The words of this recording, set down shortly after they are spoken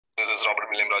is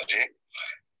Robert William Raji.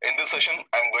 In this session,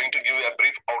 I'm going to give you a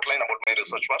brief outline about my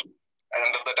research work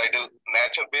under the title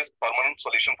Nature-Based Permanent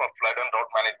Solution for Flood and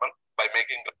Drought Management by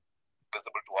Making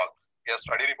Visible to All. A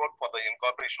study report for the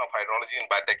incorporation of hydrology in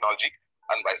biotechnology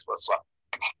and vice versa.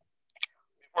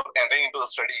 Before entering into the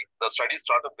study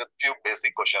started with few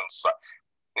basic questions.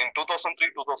 In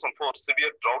 2003-2004,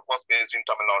 severe drought was faced in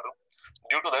Tamil Nadu.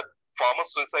 Due to that, farmer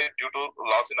suicide due to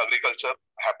loss in agriculture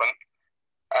happened.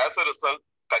 As a result,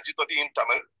 Kajitoti in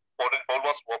Tamil, Pole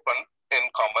was opened in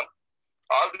common.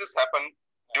 All this happened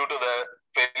due to the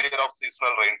failure of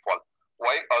seasonal rainfall.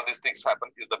 Why all these things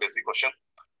happen is the basic question.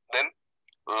 Then,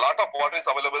 a lot of water is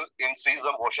available in seas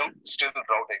and ocean, still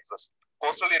drought exists.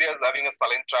 Coastal areas having a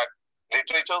saline tract,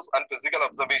 literatures and physical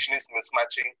observation is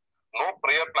mismatching. No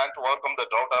prayer plan to overcome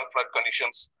the drought and flood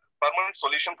conditions. Permanent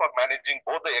solution for managing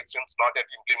both the extremes not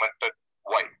yet implemented.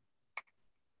 Why?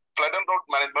 Flood and drought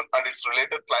management and its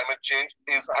related climate change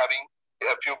is having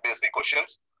a few basic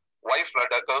questions. Why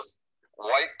flood occurs?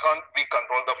 Why can't we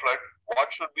control the flood? What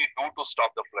should we do to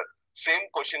stop the flood? Same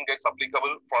question gets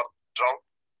applicable for drought.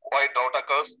 Why drought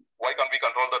occurs? Why can't we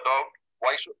control the drought?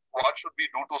 What should we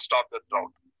do to stop the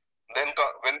drought? Then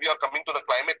when we are coming to the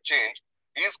climate change,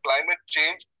 is climate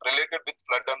change related with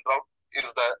flood and drought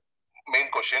is the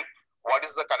main question. What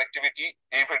is the connectivity?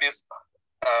 If it is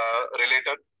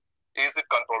related, is it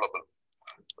controllable?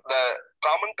 The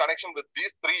common connection with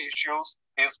these three issues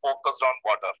is focused on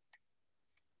water.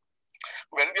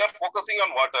 When we are focusing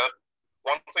on water,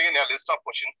 once again a list of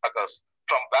questions occurs.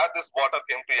 From where this water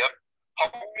came to here,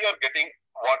 how we are getting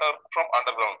water from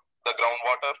underground, the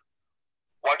groundwater.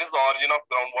 What is the origin of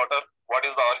groundwater? What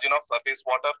is the origin of surface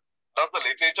water? Does the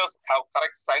literatures have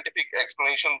correct scientific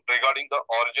explanation regarding the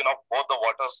origin of both the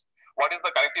waters? What is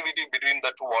the connectivity between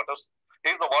the two waters?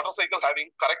 Is the water cycle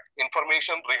having correct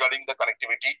information regarding the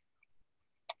connectivity?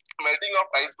 Melting of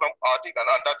ice from Arctic and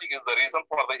Antarctic is the reason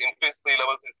for the increased sea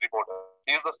levels is reported.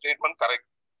 Is the statement correct?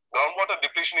 Groundwater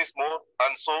depletion is more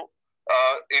and so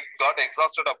it got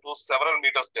exhausted up to several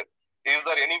meters depth. Is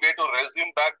there any way to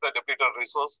resume back the depleted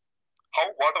resource? How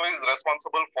water is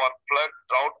responsible for flood,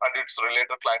 drought, and its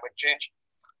related climate change?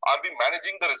 Are we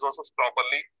managing the resources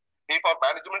properly? If our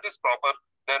management is proper,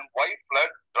 then why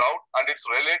flood, drought, and its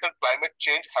related climate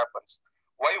change happens?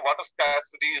 Why water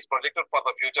scarcity is projected for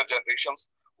the future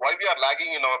generations? Why we are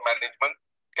lagging in our management?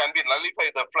 Can we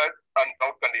nullify the flood and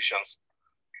drought conditions?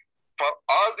 For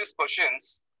all these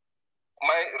questions,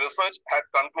 my research had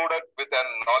concluded with a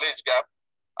knowledge gap,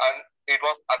 and it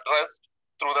was addressed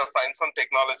through the science and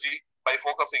technology by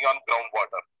focusing on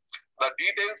groundwater. The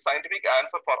detailed scientific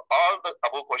answer for all the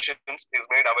above questions is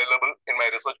made available in my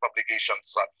research publications.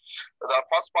 The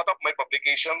first part of my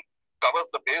publication covers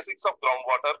the basics of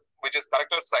groundwater, which is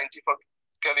corrected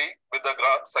scientifically with the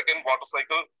second water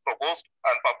cycle proposed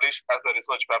and published as a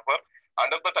research paper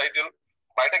under the title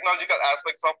Biotechnological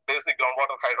Aspects of Basic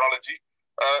Groundwater Hydrology,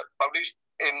 published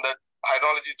in the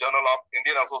Hydrology Journal of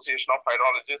Indian Association of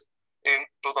Hydrologists in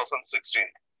 2016.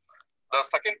 The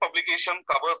second publication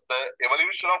covers the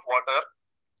evolution of water.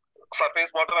 Surface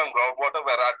water and groundwater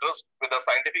were addressed with the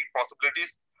scientific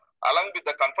possibilities, along with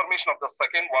the confirmation of the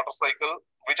second water cycle,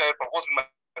 which I proposed in my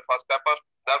first paper,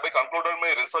 thereby concluded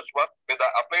my research work with the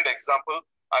applied example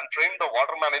and framed the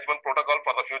water management protocol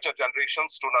for the future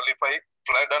generations to nullify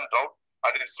flood and drought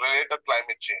and its related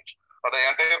climate change. The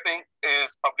entire thing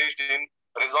is published in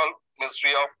Resolve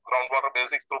Mystery of Groundwater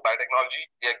Basics through Biotechnology,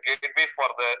 a gateway for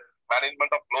the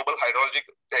management of global hydrologic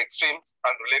extremes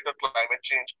and related climate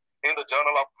change in the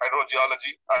Journal of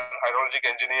Hydrogeology and Hydrologic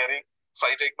Engineering,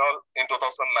 Sci-Technol in 2019.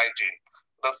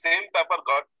 The same paper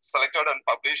got selected and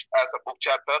published as a book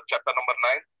chapter number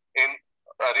 9 in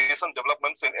Recent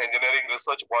Developments in Engineering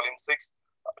Research, Volume 6,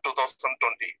 2020.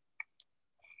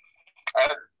 I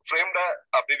framed an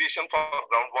abbreviation for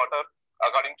groundwater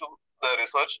according to the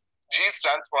research. G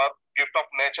stands for Gift of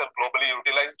Nature Globally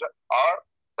Utilized, R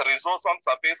resource on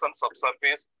surface and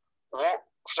subsurface. O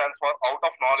stands for out of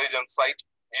knowledge and sight.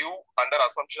 U under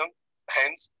assumption,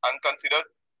 hence unconsidered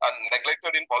and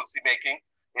neglected in policy making.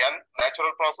 N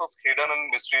natural process, hidden and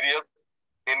mysterious,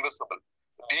 invisible.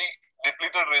 D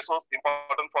depleted resource,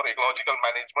 important for ecological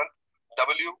management.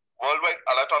 W worldwide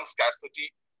alert on scarcity.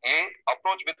 A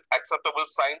approach with acceptable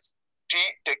science. T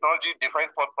technology defined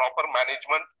for proper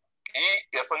management.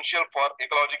 E essential for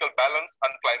ecological balance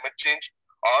and climate change.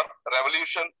 Or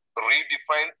revolution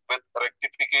redefined with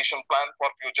rectification plan for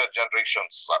future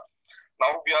generations.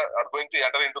 Now we are going to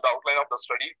enter into the outline of the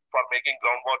study for making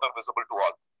groundwater visible to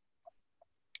all.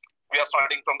 We are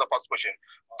starting from the first question.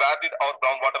 Where did our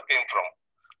groundwater came from?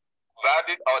 Where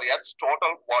did our Earth's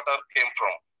total water came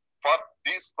from? For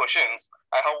these questions,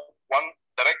 I have one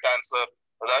direct answer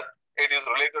that it is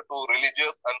related to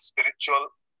religious and spiritual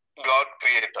God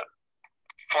created.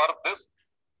 For this,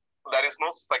 there is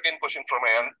no second question from my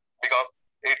end because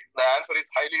the answer is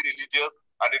highly religious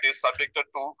and it is subjected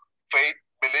to faith,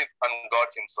 belief, and God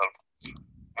himself.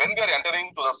 When we are entering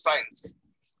to the science,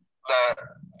 the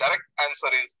direct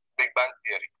answer is Big Bang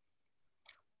Theory.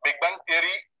 Big Bang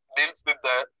Theory deals with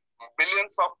the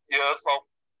billions of years of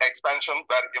expansion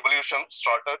where evolution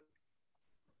started.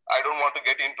 I don't want to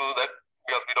get into that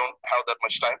because we don't have that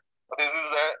much time. But this is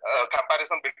a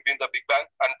comparison between the Big Bang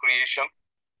and creation.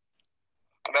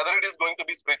 Whether it is going to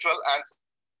be spiritual answer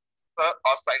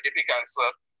or scientific answer,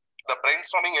 the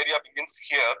brainstorming area begins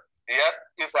here. Earth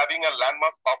is having a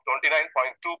landmass of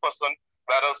 29.2%,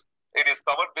 whereas it is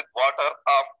covered with water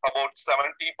of about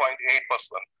 70.8%.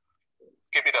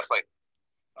 Keep it aside.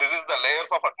 This is the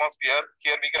layers of atmosphere.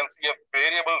 Here we can see a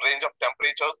variable range of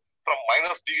temperatures from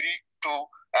 -degree to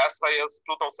as high as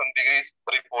 2000 degrees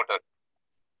reported.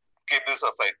 Keep this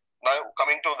aside. Now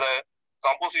coming to the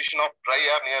composition of dry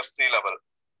air near sea level.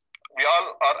 We all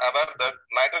are aware that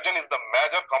nitrogen is the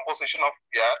major composition of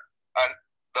air and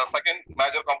the second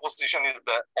major composition is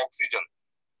the oxygen.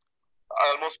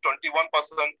 Almost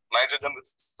 21%, nitrogen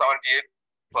is 78%.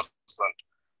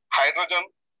 Hydrogen,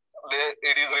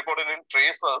 it is reported in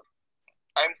traces.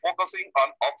 I'm focusing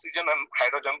on oxygen and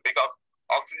hydrogen because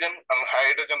oxygen and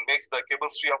hydrogen makes the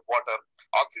chemistry of water.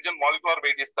 Oxygen molecular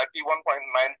weight is 31.9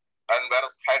 and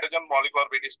whereas hydrogen molecular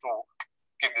weight is 2.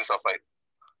 Keep this aside.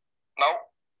 Now,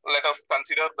 let us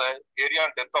consider the area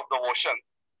and depth of the ocean.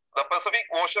 The Pacific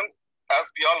Ocean, as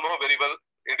we all know very well,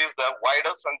 it is the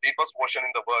widest and deepest ocean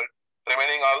in the world.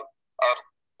 Remaining all are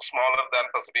smaller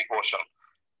than Pacific Ocean.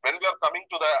 When we are coming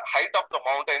to the height of the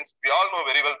mountains, we all know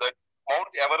very well that Mount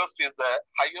Everest is the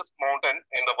highest mountain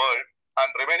in the world and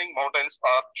remaining mountains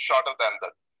are shorter than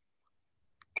that.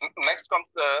 Next comes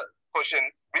the question,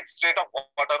 which state of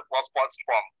water was first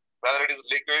formed? Whether it is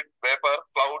liquid, vapor,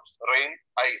 clouds, rain,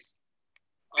 ice.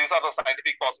 These are the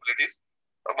scientific possibilities.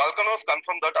 Volcanoes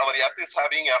confirm that our Earth is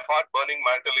having a hot burning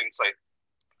mantle inside.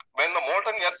 When the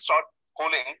molten Earth starts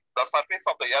cooling, the surface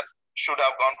of the Earth should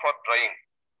have gone for drying.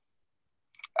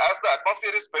 As the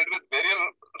atmosphere is filled with various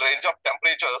range of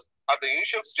temperatures, at the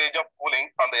initial stage of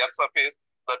cooling on the Earth's surface,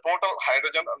 the total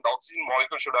hydrogen and oxygen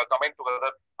molecules should have come in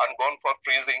together and gone for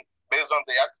freezing based on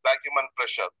the Earth's vacuum and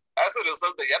pressure. As a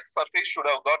result, the Earth's surface should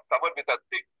have got covered with a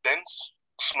thick, dense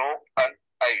snow and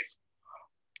ice.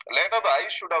 Later, the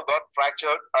ice should have got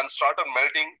fractured and started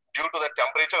melting due to the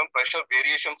temperature and pressure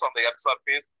variations on the Earth's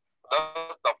surface.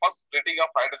 Thus, the first splitting of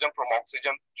hydrogen from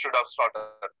oxygen should have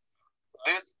started.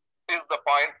 This is the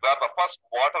point where the first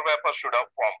water vapor should have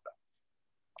formed.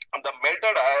 And the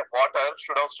melted water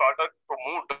should have started to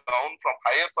move down from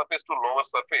higher surface to lower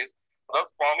surface,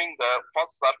 thus forming the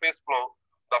first surface flow.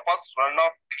 The first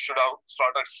runoff should have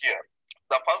started here.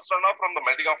 The first runoff from the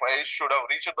melting of ice should have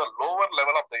reached the lower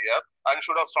level of the Earth and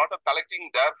should have started collecting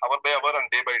there hour by hour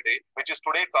and day by day, which is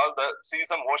today called the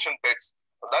seas and ocean beds.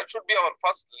 That should be our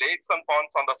first lakes and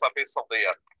ponds on the surface of the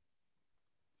Earth.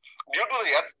 Due to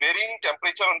the Earth's varying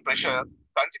temperature and pressure,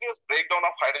 continuous breakdown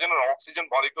of hydrogen and oxygen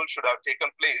molecules should have taken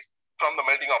place from the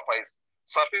melting of ice,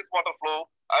 surface water flow,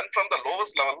 and from the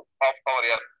lowest level of our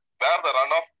Earth, where the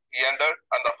runoff ended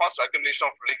and the first accumulation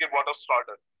of liquid water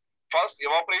started. First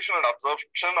evaporation and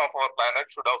absorption of our planet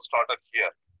should have started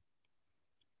here.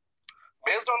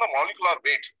 Based on the molecular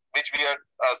weight, which we had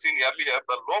seen earlier,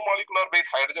 the low molecular weight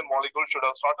hydrogen molecule should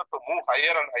have started to move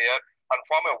higher and higher and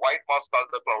form a white mass called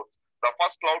the clouds. The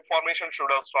first cloud formation should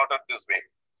have started this way.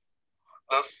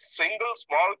 The single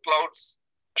small clouds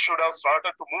should have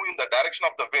started to move in the direction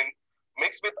of the wind,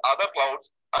 mix with other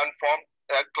clouds and form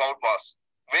a cloud mass.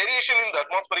 Variation in the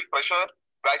atmospheric pressure,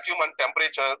 vacuum and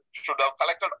temperature should have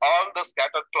collected all the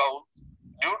scattered clouds.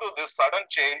 Due to this sudden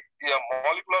change, a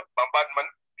molecular bombardment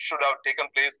should have taken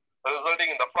place, resulting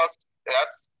in the first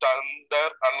Earth's thunder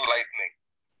and lightning.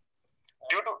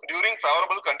 During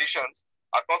favorable conditions,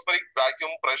 atmospheric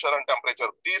vacuum, pressure, and temperature,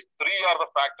 these three are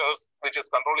the factors which is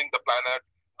controlling the planet.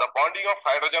 The bonding of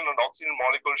hydrogen and oxygen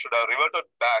molecules should have reverted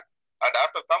back, and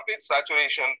after complete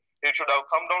saturation, it should have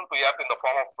come down to Earth in the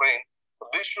form of rain.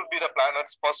 This should be the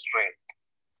planet's first rain.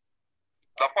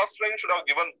 The first rain should have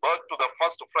given birth to the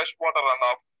first freshwater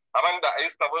runoff along the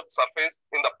ice-covered surface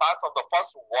in the path of the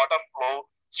first water flow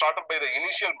started by the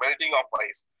initial melting of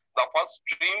ice. The first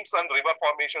streams and river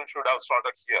formation should have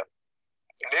started here.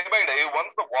 Day by day,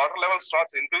 once the water level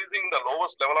starts increasing the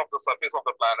lowest level of the surface of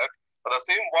the planet, the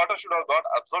same water should have got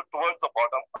absorbed towards the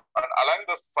bottom and along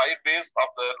the sideways of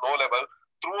the low level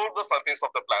throughout the surface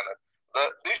of the planet.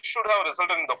 This should have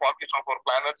resulted in the formation of our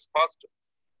planet's first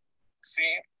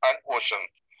sea and ocean.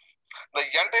 The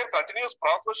entire continuous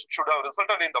process should have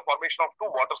resulted in the formation of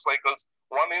two water cycles.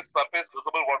 One is surface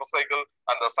visible water cycle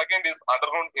and the second is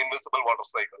underground invisible water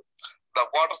cycle. The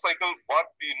water cycle, what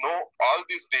we know all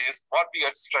these days, what we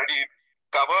had studied,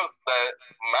 covers the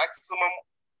maximum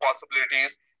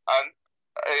possibilities, and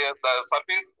the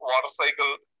surface water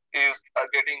cycle is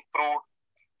getting proved,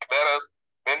 whereas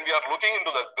when we are looking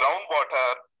into the groundwater,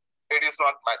 it is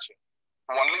not matching.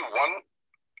 Only one,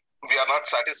 we are not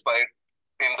satisfied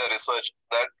in the research,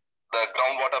 that the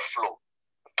groundwater flow.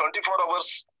 24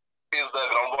 hours is the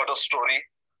groundwater story.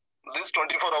 This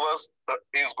 24 hours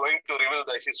is going to reveal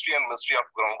the history and mystery of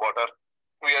groundwater.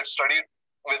 We had studied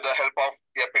with the help of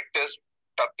a pit test,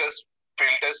 tub test,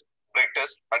 field test, brick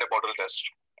test, and a bottle test.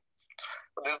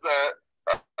 This is the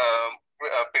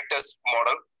pit test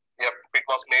model. A pit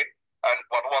was made and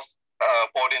what was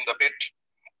poured in the pit.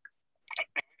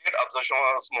 Immediate absorption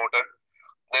was noted.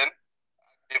 Then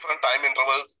different time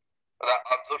intervals, the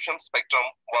absorption spectrum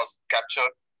was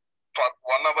captured. For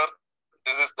 1 hour,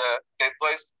 this is the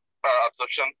depth-wise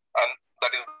absorption, and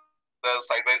that is the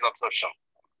side-wise absorption.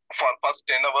 For first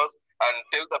 10 hours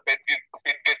until the pit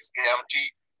gets empty,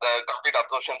 the complete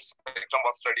absorption spectrum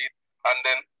was studied, and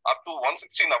then up to 116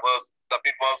 hours, the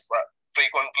pit was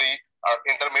frequently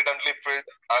intermittently filled,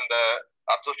 and the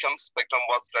absorption spectrum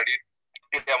was studied.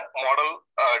 A model,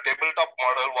 tabletop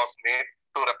model was made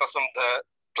to represent the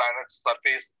planet's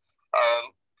surface.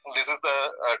 This is the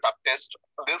tub test.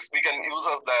 This we can use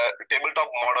as the tabletop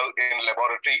model in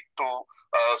laboratory to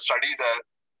study the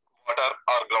water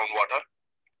or groundwater.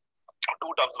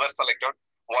 Two tubs were selected,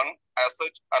 one as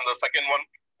such and the second one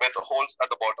with holes at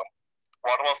the bottom.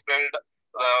 Water was filled.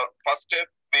 The first step,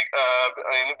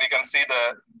 we can see the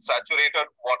saturated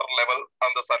water level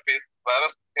on the surface,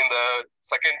 whereas in the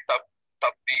second tub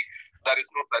B, there is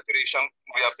no saturation.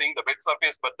 We are seeing the bed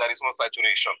surface, but there is no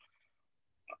saturation.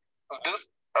 This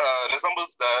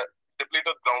resembles the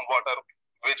depleted groundwater,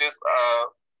 which is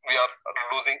we are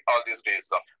losing all these days.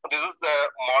 This is the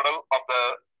model of the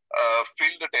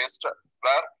field test,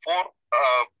 where 4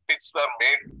 pits were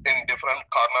made in different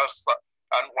corners,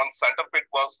 and one center pit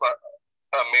was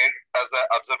made as an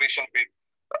observation pit.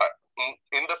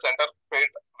 In the center pit,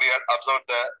 we had observed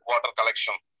the water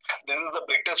collection. This is the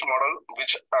brick test model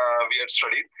which we had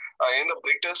studied. In the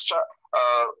brick test,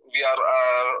 we are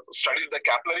studied the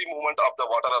capillary movement of the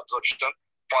water absorption.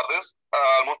 For this,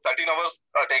 almost 13 hours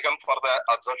taken for the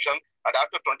absorption, and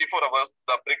after 24 hours,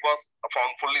 the brick was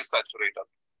found fully saturated.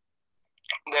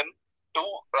 Then 2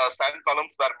 sand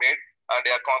columns were made, and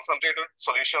a concentrated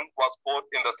solution was poured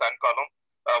in the sand column.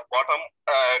 Bottom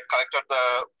collected the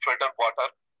filtered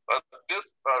water.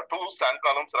 These 2 sand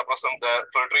columns represent the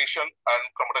filtration and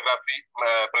chromatography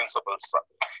principles.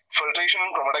 Filtration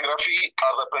and chromatography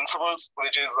are the principles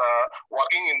which is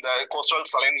working in the coastal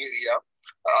saline area.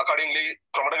 Accordingly,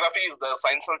 chromatography is the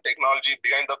science and technology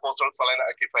behind the coastal saline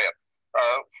aquifer.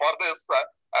 For this,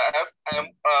 as I am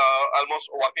almost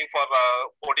working for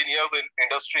 14 years in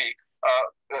industry,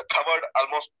 covered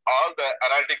almost all the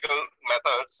analytical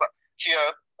methods. Here,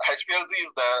 HPLC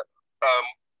is the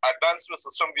advanced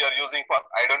system we are using for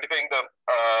identifying the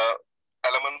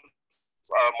elements,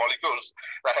 molecules.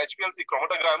 The HPLC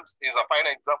chromatograms is a fine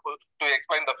example to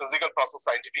explain the physical process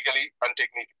scientifically and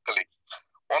technically.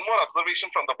 One more observation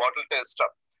from the bottle test.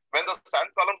 When the sand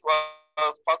columns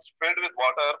was first filled with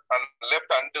water and left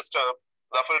undisturbed,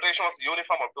 the filtration was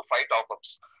uniform up to 5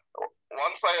 top-ups.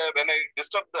 When I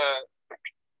disturbed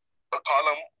the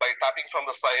column by tapping from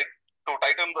the side to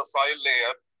tighten the soil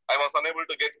layer, I was unable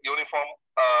to get uniform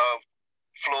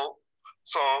flow.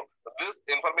 So this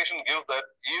information gives that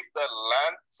if the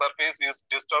land surface is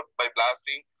disturbed by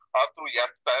blasting or through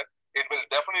earthquake, it will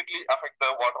definitely affect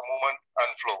the water movement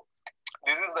and flow.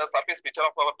 This is the surface picture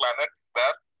of our planet,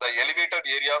 where the elevated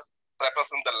areas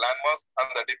represent the landmass and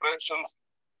the depressions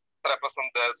represent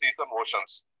the seas and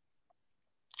oceans.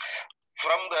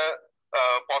 From the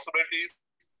possibilities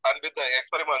and with the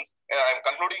experiments, I am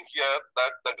concluding here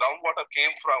that the groundwater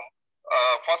came from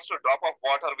first drop of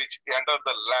water which entered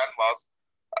the landmass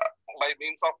by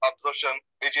means of absorption,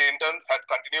 which in turn had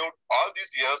continued all these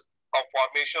years of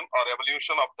formation or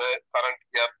evolution of the current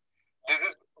Earth. This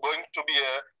is going to be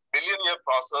a billion-year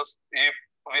process if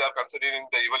we are considering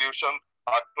the evolution,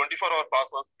 or 24-hour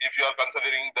process if you are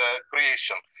considering the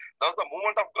creation. Thus, the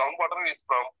movement of groundwater is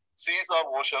from seas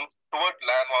or oceans toward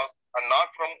landmass and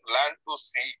not from land to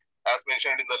sea, as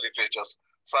mentioned in the literatures.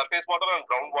 Surface water and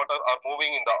groundwater are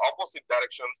moving in the opposite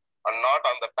directions and not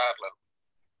on the parallel.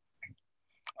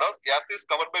 Thus, Earth is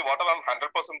covered by water on 100%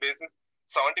 basis,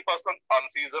 70% on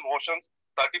seas and oceans,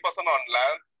 30% on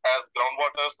land as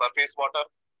groundwater, surface water.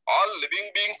 All living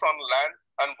beings on land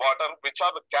and water, which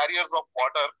are the carriers of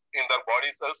water in their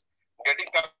body cells, getting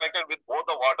connected with both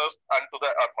the waters and to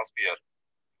the atmosphere.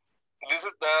 This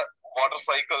is the water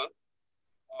cycle,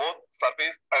 both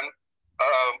surface and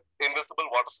invisible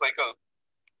water cycle.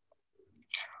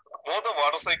 Both the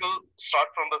water cycle start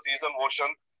from the season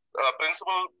ocean.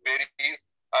 Principle varies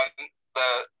and the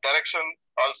direction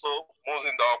also moves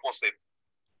in the opposite.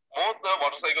 Both the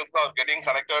water cycles are getting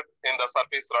connected in the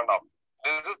surface runoff.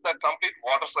 This is the complete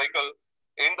water cycle.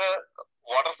 In the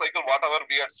water cycle, whatever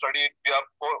we had studied, we are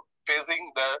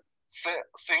facing the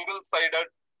single-sided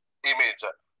image,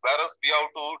 whereas we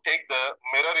have to take the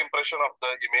mirror impression of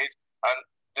the image, and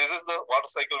this is the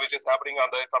water cycle which is happening on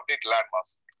the complete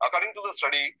landmass. According to the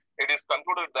study, it is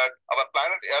concluded that our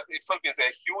planet Earth itself is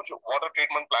a huge water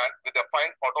treatment plant with a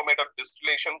fine automated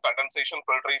distillation, condensation,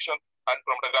 filtration, and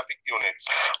chromatographic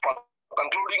units. For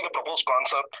concluding the proposed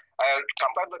concept, I have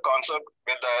compared the concept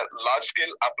with the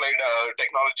large-scale applied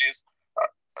technologies,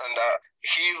 and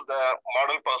he is the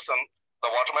model person,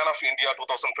 the Waterman of India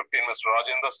 2015, Mr.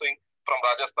 Rajendra Singh from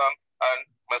Rajasthan, and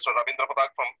Mr. Ravindra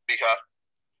Pathak from Bihar.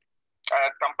 I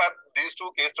had compared these two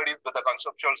case studies with the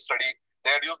conceptual study.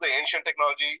 They had used the ancient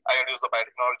technology, I had used the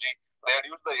biotechnology. They had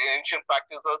used the ancient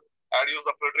practices, I had used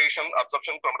the filtration,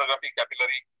 absorption, chromatography,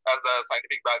 capillary as the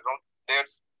scientific background. They had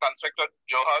constructed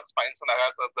Johar, spines and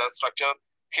agars as the structure.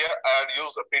 Here I had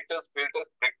used a pit test, field test,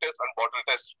 brick test, and bottle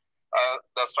test.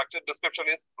 The structure description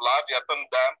is large earthen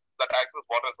dams that access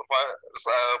water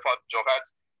for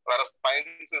Johars, whereas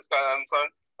spines is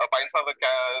concerned. Pines are the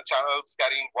channels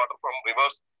carrying water from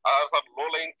rivers. Ours are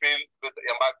low-lying field with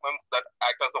embankments that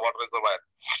act as a water reservoir.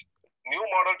 New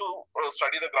model to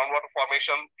study the groundwater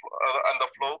formation and the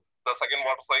flow. The second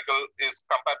water cycle is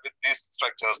compared with these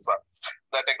structures.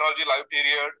 The technology life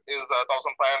period is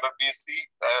 1500 BC.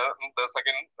 The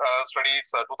second study is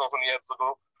 2000 years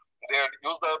ago. They had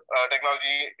used the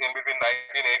technology in between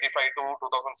 1985 to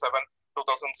 2007,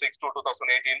 2006 to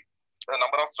 2018. The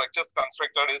number of structures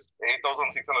constructed is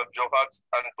 8,600 Johars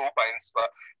and 2 pines.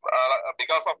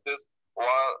 Because of this,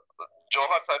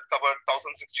 Johars had covered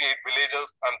 1,068 villages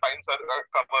and pines had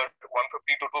covered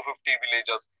 150 to 250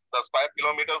 villages. The square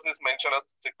kilometers is mentioned as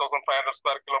 6,500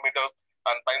 square kilometers,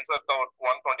 and pines had covered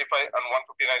 125 and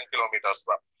 159 kilometers.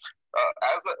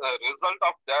 As a result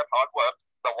of their hard work,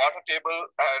 the water table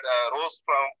had rose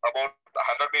from about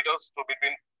 100 meters to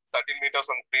between 13 meters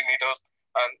and 3 meters.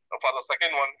 And for the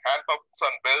second one, hand pumps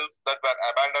and wells that were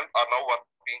abandoned are now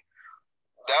working.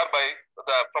 Thereby,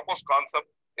 the proposed concept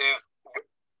is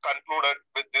concluded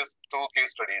with these two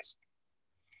case studies.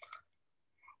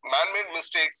 Man-made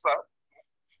mistakes,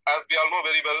 as we all know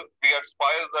very well, we had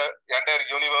spoiled the entire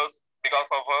universe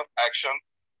because of our action.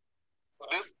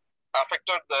 This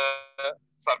affected the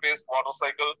surface water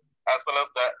cycle as well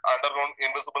as the underground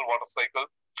invisible water cycle.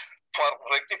 For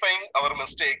rectifying our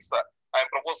mistakes, I am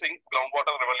proposing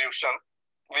groundwater revolution,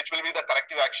 which will be the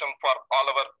corrective action for all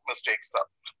our mistakes.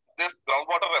 This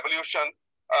groundwater revolution,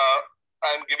 I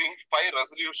am giving 5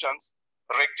 resolutions: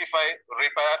 rectify,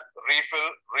 repair, refill,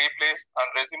 replace, and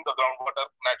resume the groundwater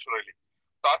naturally.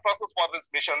 Thought process for this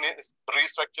mission is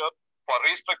restructure. For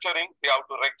restructuring, we have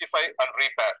to rectify and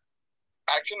repair.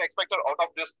 Action expected out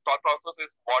of this thought process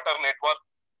is water network.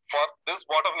 For this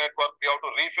water network, we have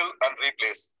to refill and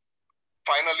replace.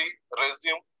 Finally,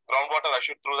 resume groundwater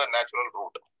assured through the natural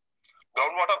route.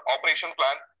 Groundwater operation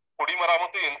plan,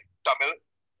 Kudimaramuthu in Tamil,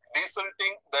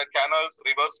 desilting the canals,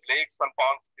 rivers, lakes, and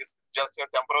ponds is just a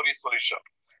temporary solution.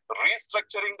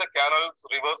 Restructuring the canals,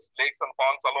 rivers, lakes, and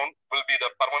ponds alone will be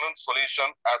the permanent solution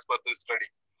as per this study.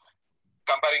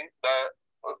 Comparing the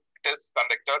tests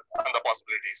conducted and the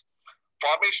possibilities.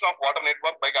 Formation of water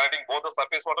network by connecting both the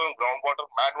surface water and groundwater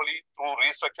manually through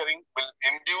restructuring will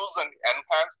induce and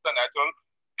enhance the natural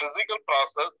physical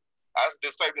process as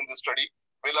described in this study,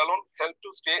 will alone help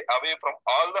to stay away from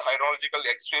all the hydrological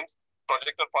extremes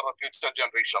projected for the future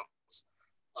generations.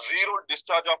 Zero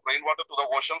discharge of rainwater to the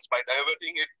oceans by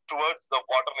diverting it towards the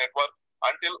water network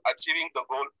until achieving the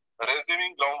goal,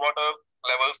 resuming groundwater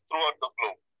levels throughout the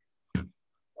globe.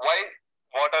 Why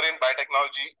water in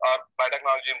biotechnology or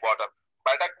biotechnology in water?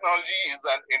 Biotechnology is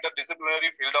an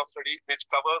interdisciplinary field of study which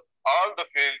covers all the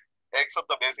field except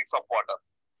the basics of water.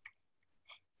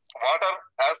 Water,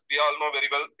 as we all know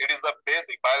very well, it is the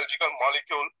basic biological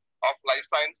molecule of life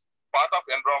science, part of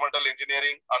environmental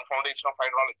engineering, and foundation of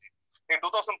hydrology. In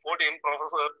 2014,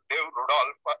 Professor Dave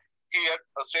Rudolph, he had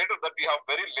stated that we have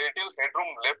very little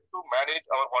headroom left to manage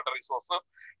our water resources.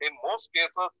 In most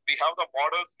cases, we have the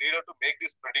models needed to make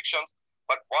these predictions,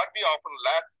 but what we often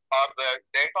lack are the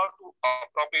data to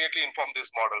appropriately inform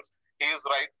these models. He is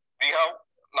right. We have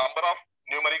number of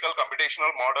numerical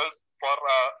computational models for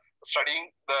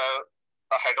studying the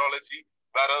hydrology,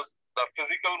 whereas the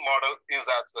physical model is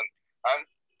absent. And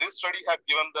this study had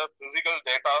given the physical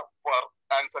data for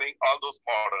answering all those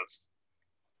models.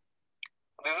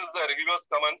 This is the reviewer's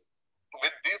comments.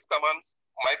 With these comments,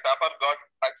 my paper got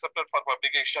accepted for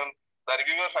publication. The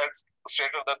reviewer had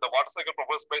stated that the water cycle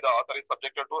proposed by the author is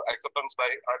subjected to acceptance by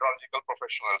hydrological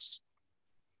professionals.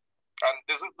 And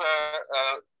this is the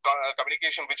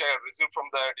communication which I have received from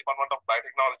the Department of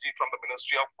Biotechnology, from the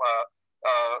Ministry of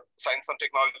Science and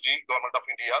Technology, Government of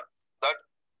India, that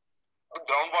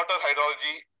groundwater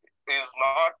hydrology is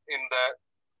not in the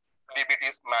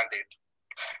DBT's mandate.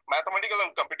 Mathematical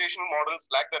and computational models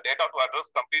lack the data to address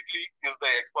completely is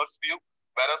the expert's view,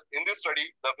 whereas in this study,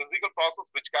 the physical process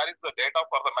which carries the data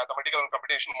for the mathematical and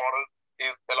computational models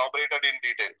is elaborated in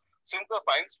detail. Since the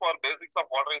science for basics of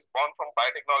water is born from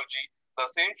biotechnology, the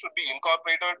same should be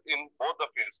incorporated in both the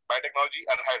fields, biotechnology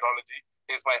and hydrology,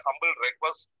 is my humble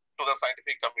request to the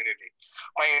scientific community.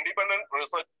 My independent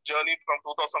research journey from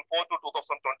 2004 to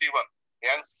 2021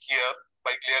 ends here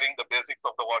by clearing the basics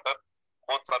of the water,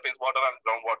 both surface water and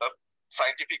groundwater,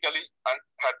 scientifically, and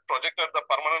had projected the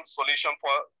permanent solution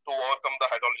to overcome the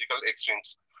hydrological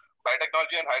extremes.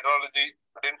 Biotechnology and hydrology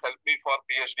didn't help me for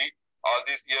PhD all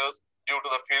these years due to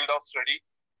the field of study,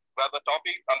 where the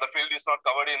topic and the field is not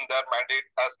covered in their mandate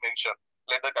as mentioned.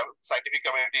 Let the scientific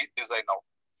community decide now.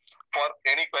 For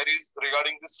any queries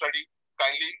regarding this study,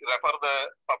 kindly refer the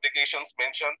publications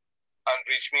mentioned and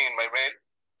reach me in my mail.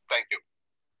 Thank you.